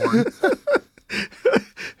be Korn.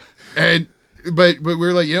 But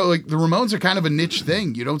we're like, like the Ramones are kind of a niche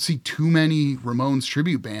thing. You don't see too many Ramones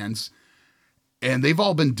tribute bands, and they've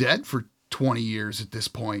all been dead for 20 years at this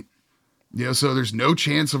point. So there's no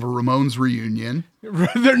chance of a Ramones reunion.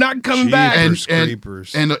 They're not coming back. Jeepers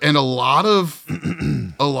creepers. And a lot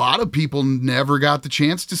of people never got the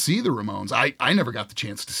chance to see the Ramones. I never got the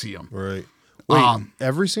chance to see them. Right. Wait, Um,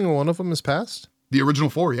 every single one of them is passed? The original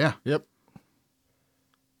 4, yeah. Yep.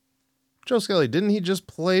 Joe Skelly, didn't he just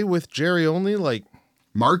play with Jerry only? Like,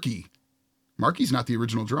 Marky's not the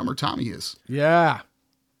original drummer. Tommy is. Yeah.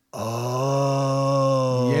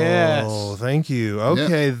 oh, Yes. thank you.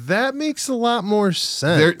 Okay, that makes a lot more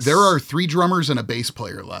sense. There are 3 drummers and a bass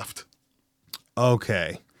player left.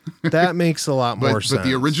 Okay, that makes a lot more sense. But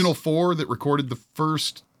the original 4 that recorded the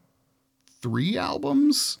first 3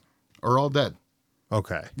 albums are all dead.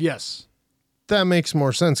 Okay, Yes. that makes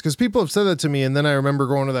more sense because people have said that to me, and then I remember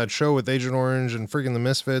going to that show with Agent Orange and freaking the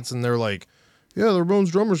Misfits, and they're like, "Yeah, the Ramones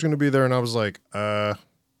drummer's going to be there," and I was like,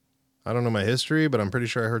 I don't know my history, but I'm pretty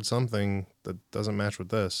sure I heard something that doesn't match with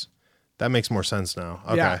this. That makes more sense now.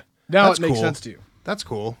 Okay. Yeah. Now That's it makes cool. sense to you. That's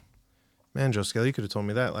cool. Man, Joe Skelly, you could have told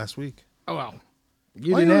me that last week. Oh, well.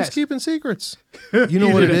 You Why are didn't you always ask. keeping secrets? You know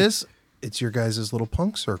what it didn't. is? It's your guys' little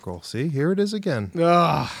punk circle. See, here it is again.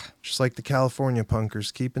 Ugh. Just like the California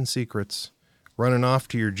punkers keeping secrets, running off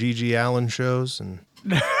to your G.G. Allen shows and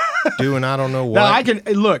doing I don't know what. Now, I can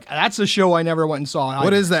look. That's a show I never went and saw.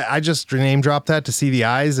 What is that? I just name dropped that to see the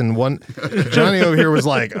eyes, and Johnny over here was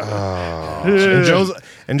like, "Oh,"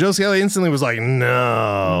 and Joe Skelly instantly was like,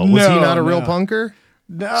 "No, was he not a real punker?"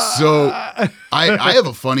 So I have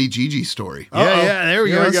a funny Gigi story. Yeah, there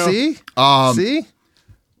we Here go. we See, go. see,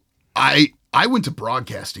 I went to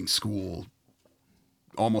broadcasting school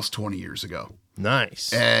almost 20 years ago,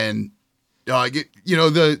 nice. and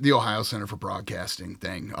the Ohio Center for Broadcasting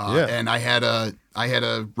thing. Yeah. And I had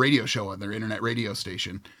a radio show on their internet radio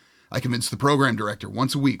station. I convinced the program director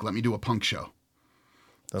once a week, let me do a punk show.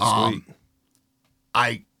 That's sweet.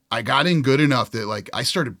 I got in good enough that like I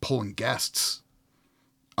started pulling guests.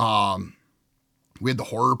 We had the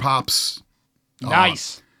Horror Pops.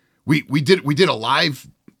 Nice. We did a live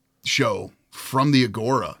show from the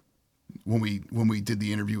Agora when we did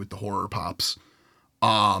the interview with the Horror Pops.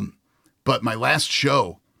 But my last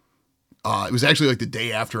show, it was actually like the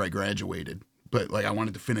day after I graduated, but like I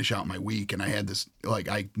wanted to finish out my week, and I had this, like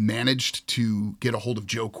I managed to get a hold of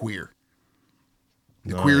Joe Queer.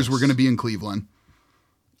 The Queers were going to be in Cleveland.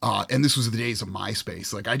 And this was the days of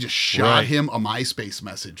MySpace. Like I just shot him a MySpace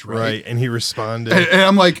message, Right, and he responded. and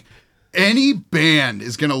I'm like, any band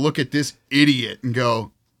is going to look at this idiot and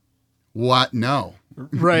go, what? No,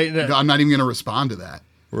 Right. I'm not even going to respond to that.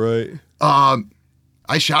 Right.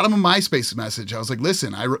 I shot him a MySpace message. I was like,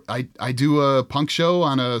 listen, I do a punk show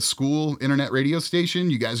on a school internet radio station.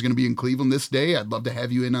 You guys are going to be in Cleveland this day. I'd love to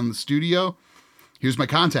have you in on the studio. Here's my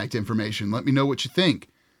contact information. Let me know what you think.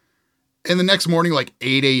 And the next morning, like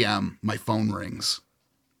 8 a.m., my phone rings.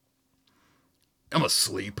 I'm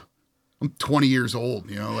asleep. I'm 20 years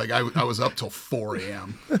old, like I was up till 4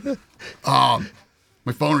 a.m.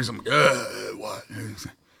 My phone rings. I'm like, what?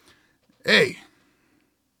 Hey,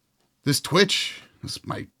 this Twitch, this is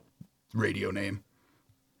my radio name.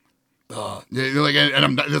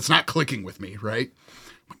 That's not clicking with me, right?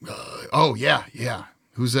 Oh, yeah.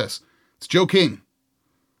 Who's this? It's Joe King.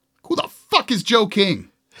 Who the fuck is Joe King?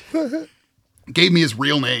 Gave me his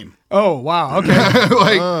real name. Oh, wow. Okay.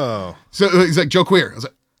 Oh, So he's like, Joe Queer. I was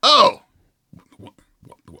like, oh,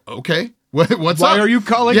 okay. What's Why up? are you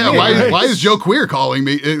calling Yeah, me? why is Joe Queer calling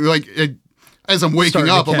me? As I'm waking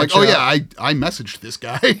Starting to up, I'm like, catch oh up. yeah, I messaged this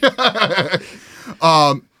guy.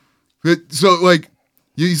 So like,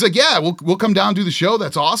 he's like, yeah, we'll come down and do the show.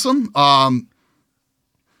 That's awesome.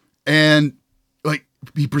 And like,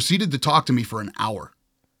 he proceeded to talk to me for an hour.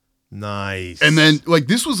 nice. And then like,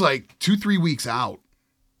 this was like 2-3 weeks out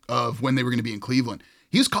of when they were going to be in Cleveland.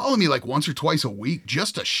 He was calling me like once or twice a week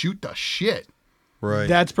just to shoot the shit. right.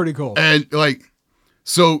 That's pretty cool. And like,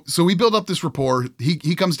 so we build up this rapport.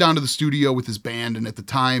 He comes down to the studio with his band, and at the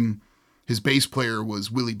time, his bass player was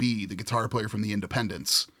Willie B, the guitar player from the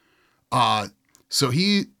Independents. So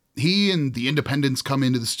he and the Independents come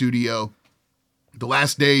into the studio. The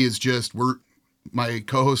last day is just my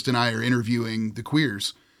co-host and I are interviewing the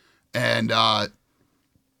Queers, and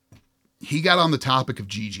he got on the topic of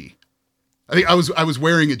Gigi. I think I was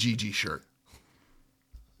wearing a Gigi shirt,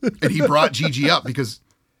 and he brought Gigi up because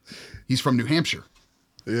he's from New Hampshire.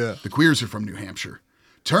 yeah. The Queers are from New Hampshire.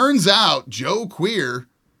 Turns out Joe Queer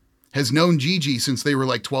has known Gigi since they were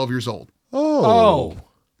like 12 years old. Oh.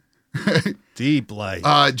 Deep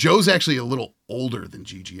light. Joe's actually a little older than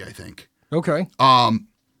Gigi, I think. Okay.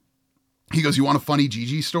 He goes, you want a funny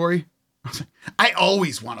Gigi story? I was like, I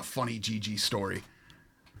always want a funny Gigi story.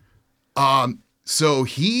 So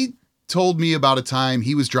he told me about a time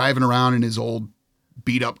he was driving around in his old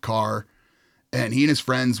beat up car, and he and his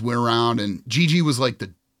friends went around, and Gigi was like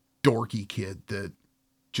the dorky kid that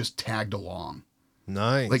just tagged along.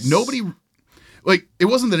 Nice. Like nobody, like it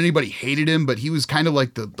wasn't that anybody hated him, but he was kind of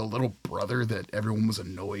like the little brother that everyone was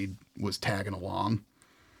annoyed was tagging along.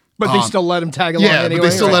 But they still let him tag along Yeah, anyway. but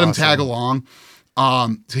they still right? let him tag along.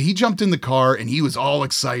 So he jumped in the car and he was all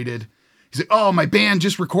excited. He's like, "Oh, my band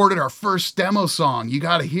just recorded our first demo song. You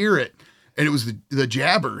got to hear it." And it was the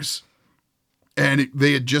Jabbers, and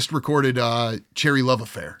they had just recorded "Cherry Love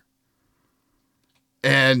Affair."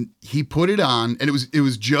 And he put it on, and it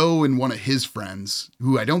was Joe and one of his friends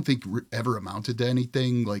who I don't think ever amounted to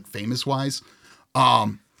anything like famous wise,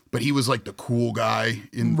 but he was like the cool guy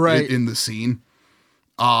in the scene.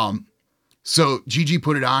 So Gigi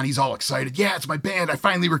put it on. He's all excited. Yeah, it's my band. I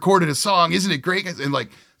finally recorded a song. Isn't it great? And like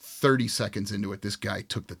 30 seconds into it, this guy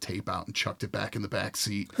took the tape out and chucked it back in the back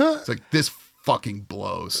seat. It's like, this fucking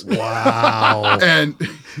blows. Wow. And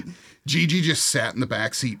Gigi just sat in the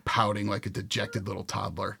back seat pouting like a dejected little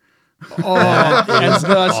toddler. Oh, and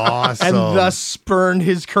awesome. thus spurned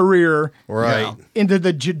his career Right. Yeah. into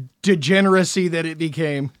the degeneracy that it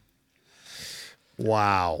became.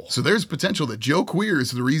 Wow. So there's potential that Joe Queer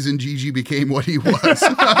is the reason Gigi became what he was.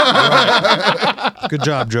 Good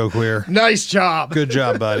job, Joe Queer. Nice job. Good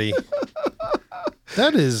job, buddy.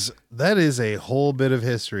 That is a whole bit of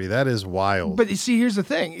history. That is wild. But you see, here's the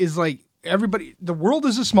thing: is like everybody, the world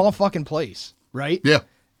is a small fucking place, right? Yeah.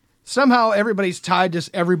 Somehow everybody's tied to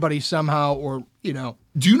everybody somehow, or you know.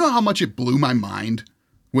 Do you know how much it blew my mind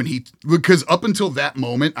when because up until that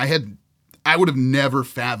moment, I would have never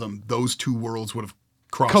fathomed those two worlds would have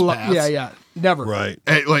crossed paths. Yeah, never. right.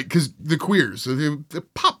 And, like, because the Queers, the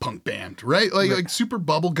pop punk band, right? Like super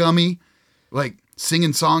bubblegummy, like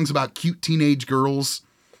singing songs about cute teenage girls.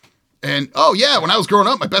 And oh yeah, when I was growing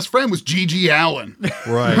up, my best friend was Gigi Allen.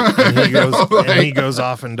 Right. And he goes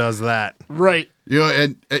off and does that. Right. You know,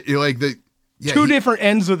 and you're like Two different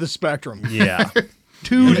ends of the spectrum. Yeah.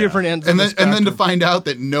 Two different ends. and of then the spectrum. and then to find out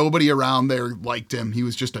that nobody around there liked him. He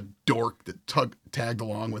was just a dork that tagged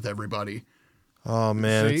along with everybody. Oh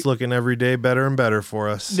man, See? it's looking every day better and better for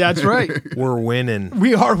us. That's right. We're winning.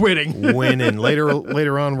 We are winning. Winning. Later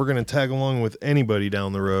on, we're gonna tag along with anybody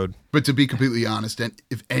down the road. But to be completely honest, and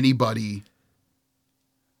if anybody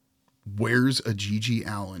wears a Gigi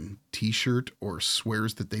Allen t-shirt or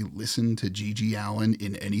swears that they listen to Gigi Allen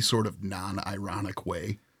in any sort of non-ironic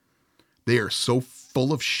way, they are so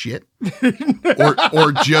full of shit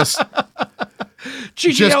or just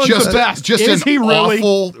Gigi Allen's the best. just Is an he really?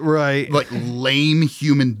 awful, Right. like lame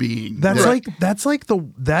human being. That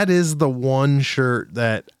is the one shirt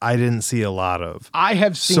that I didn't see a lot of. I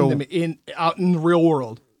have seen them out in the real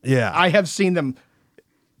world. Yeah. I have seen them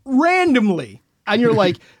randomly, and you're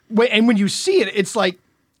like, and when you see it, it's like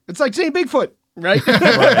saying Bigfoot, right?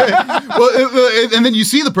 Well, and then you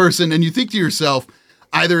see the person and you think to yourself,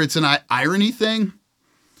 either it's an irony thing,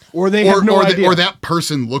 Or they have no idea. or that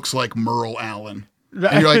person looks like Merle Allen.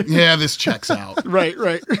 And you're like, yeah, this checks out. Right.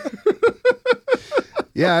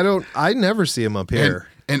 Yeah, I never see him up here.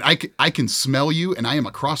 And I can smell you, and I am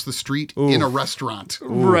across the street in a restaurant.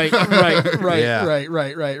 Right. Yeah.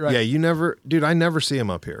 Right. Yeah, you never, dude, I never see him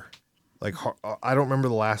up here. Like, I don't remember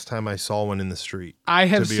the last time I saw one in the street. I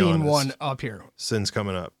have to be seen honest, one up here. since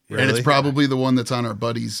coming up. And it's Really? probably the one that's on our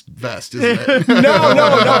buddy's vest, isn't it?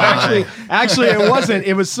 No. Actually, it wasn't.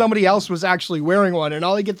 It was somebody else was actually wearing one, and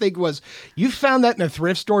all I could think was, you found that in a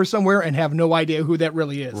thrift store somewhere and have no idea who that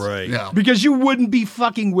really is. Right. Yeah. Because you wouldn't be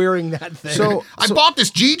fucking wearing that thing. So, I bought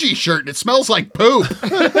this Gigi shirt, and it smells like poop.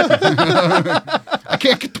 I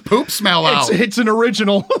can't get the poop smell out. it's an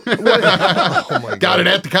original. Got it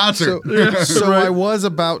at the concert. so I was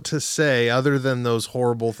about to say, other than those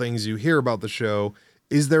horrible things you hear about the show,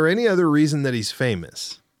 is there any other reason that he's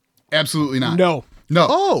famous? Absolutely not. No.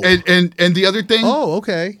 Oh. And the other thing, Oh,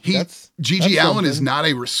 okay. Gigi that's Allen is something. not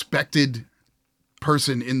a respected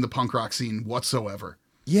person in the punk rock scene whatsoever.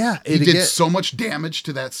 Yeah. He did so much damage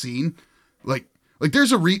to that scene. Like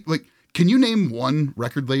there's can you name one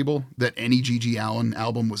record label that any Gigi Allen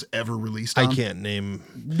album was ever released on? I can't name.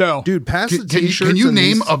 No. Dude, pass the Can t-shirts. you and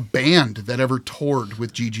name these- a band that ever toured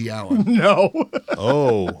with Gigi Allen? No.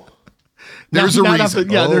 Oh. There's a Not off reason.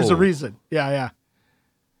 the- yeah, there's a Oh. reason. Yeah.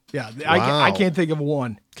 Wow. I can't think of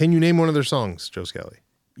one. Can you name one of their songs, Joe Skelly?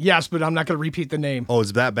 Yes, but I'm not going to repeat the name. Oh,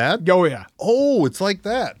 is that bad? Oh, yeah. Oh, it's like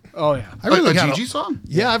that. Oh, yeah. I really a got Gigi song?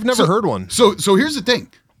 Yeah, I've never heard one. So here's the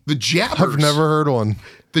thing. The Jabbers. I've never heard one.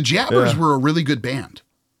 The Jabbers Yeah. were a really good band.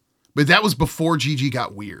 But that was before Gigi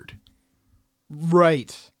got weird.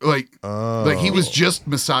 Right. Like he was just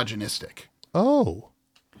misogynistic. Oh.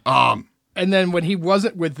 And then when he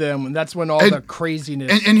wasn't with them, that's when all And- the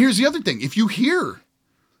craziness. And here's the other thing. If you hear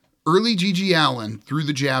early Gigi Allen through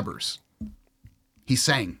the Jabbers, he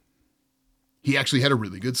sang. He actually had a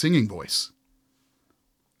really good singing voice.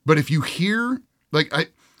 But if you hear,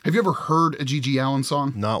 have you ever heard a Gigi Allen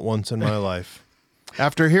song? Not once in my life.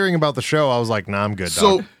 After hearing about the show, I was like, nah, I'm good,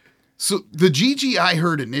 So, dog. so the Gigi I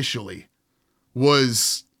heard initially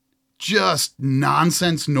was just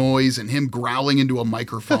nonsense noise and him growling into a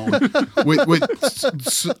microphone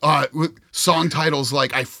with song titles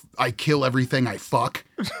like I kill everything I fuck.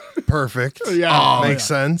 Perfect. Yeah. Makes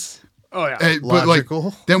sense. Oh, yeah. But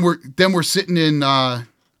Logical. then we're sitting in a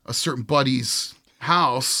certain buddy's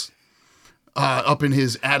house up in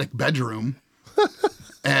his attic bedroom,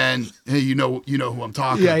 and hey, you know who I'm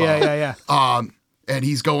talking about. Yeah. and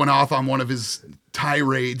he's going off on one of his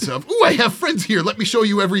tirades of, "Ooh, I have friends here. Let me show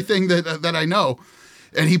you everything that I know."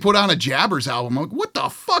 And he put on a Jabbers album. I'm like, "What the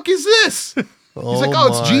fuck is this?" He's like, "Oh,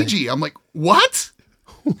 it's my. Gigi." I'm like, "What?"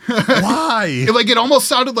 Why? It almost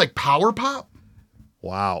sounded like power pop.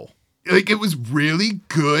 Wow. Like it was really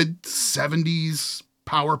good 70s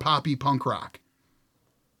power poppy punk rock.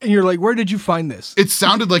 And you're like, where did you find this? It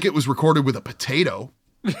sounded like it was recorded with a potato,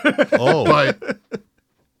 Oh,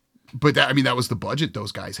 but that was the budget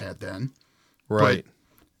those guys had then. right.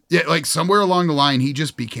 Yeah, like somewhere along the line, he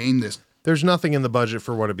just became this. There's nothing in the budget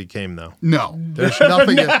for what it became, though. No, There's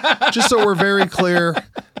nothing. Just so we're very clear,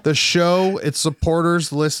 the show, its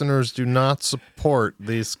supporters, listeners do not support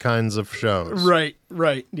these kinds of shows.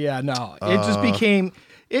 Right. Yeah, no. It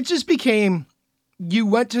just became you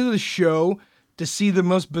went to the show to see the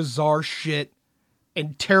most bizarre shit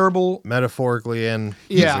and terrible. Metaphorically and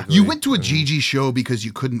Yeah. physically. you went to a Gigi show because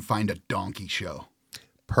you couldn't find a donkey show.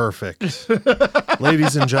 Perfect.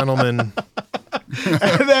 Ladies and gentlemen,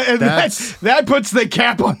 that puts the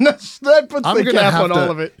cap on this. That puts I'm the gonna cap have on to,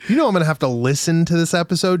 all of it. You know, I'm gonna have to listen to this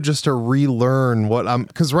episode just to relearn what I'm.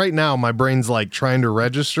 Because right now my brain's like trying to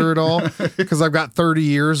register it all. Because I've got 30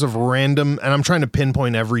 years of random, and I'm trying to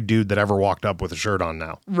pinpoint every dude that ever walked up with a shirt on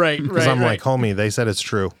now. Right. Because I'm right. like, homie, they said it's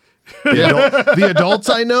true. The adults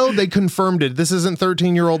I know, they confirmed it. This isn't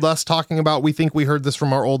 13-year-old us talking about, we think we heard this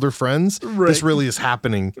from our older friends. Right. This really is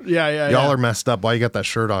happening. Yeah. Y'all are messed up. Why you got that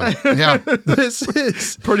shirt on? Yeah, This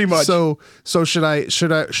is Pretty much. So should I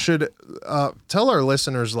tell our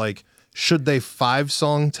listeners, like, should they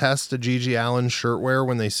 5-song test a Gigi Allen shirtwear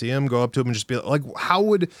when they see him? Go up to him and just be like, how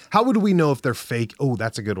would we know if they're fake? Oh,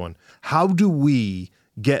 that's a good one. How do we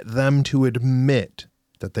get them to admit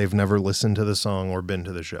that they've never listened to the song or been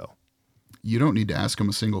to the show? you don't need to ask them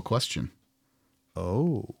a single question.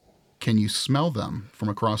 Oh. Can you smell them from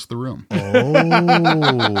across the room? Oh.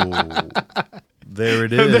 There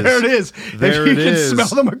it is. There it is. There if it you can is. smell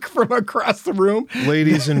them from across the room.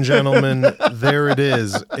 Ladies and gentlemen, there it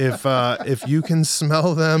is. If you can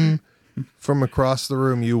smell them from across the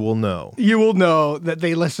room, you will know. You will know that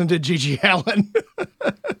they listen to Gigi Allen.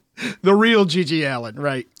 The real Gigi Allen,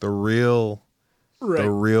 right? The real. Right.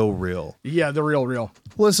 The real. Yeah, the real.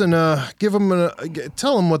 Listen, give them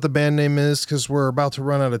tell them what the band name is, because we're about to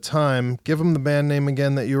run out of time. Give them the band name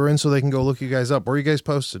again that you were in, so they can go look you guys up. Where are you guys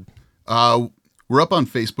posted? We're up on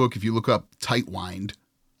Facebook. If you look up Tightwind,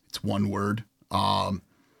 it's one word. I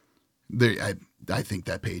think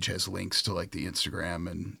that page has links to like the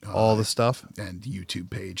Instagram and All the stuff. and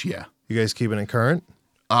YouTube page. Yeah, You guys keeping it current?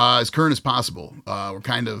 as current as possible. We're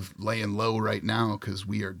kind of laying low right now because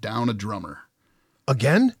we are down a drummer.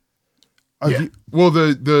 Again? Are Yeah. you- Well,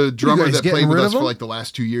 the drummer guys that getting played with rid us of for him? like the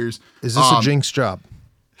last 2 years. is this a jinx job?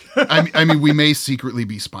 I mean, we may secretly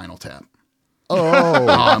be Spinal Tap.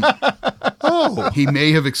 Oh. He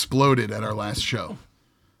may have exploded at our last show.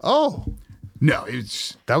 Oh. No,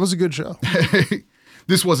 it's That was a good show.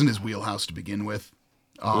 this wasn't his wheelhouse to begin with.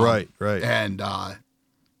 Right. And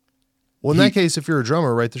Well, in that case, if you're a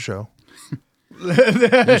drummer, write the show.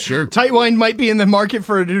 yeah, sure. Tightwind might be in the market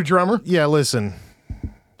for a new drummer. Yeah, listen.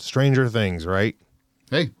 Stranger Things, right?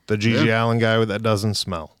 Hey, The Gigi Allen guy that doesn't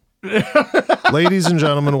smell. Ladies and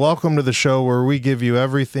gentlemen, welcome to the show where we give you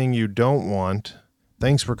everything you don't want.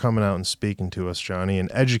 Thanks for coming out and speaking to us, Johnny, and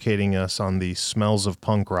educating us on the smells of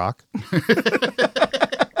punk rock.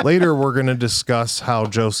 Later, we're going to discuss how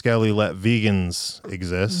Joe Skelly let vegans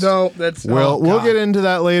exist. No, that's We'll God. get into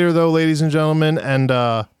that later, though, ladies and gentlemen,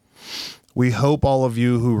 and we hope all of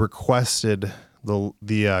you who requested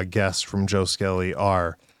the guests from Joe Skelly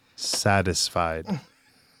are satisfied.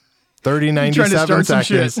 30, trying to 97 start some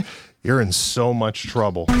seconds. shit. You're in so much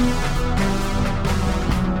trouble.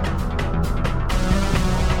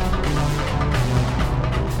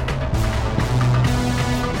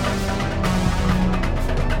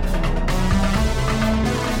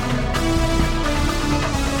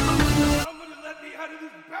 Somebody let me out of this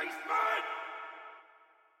basement!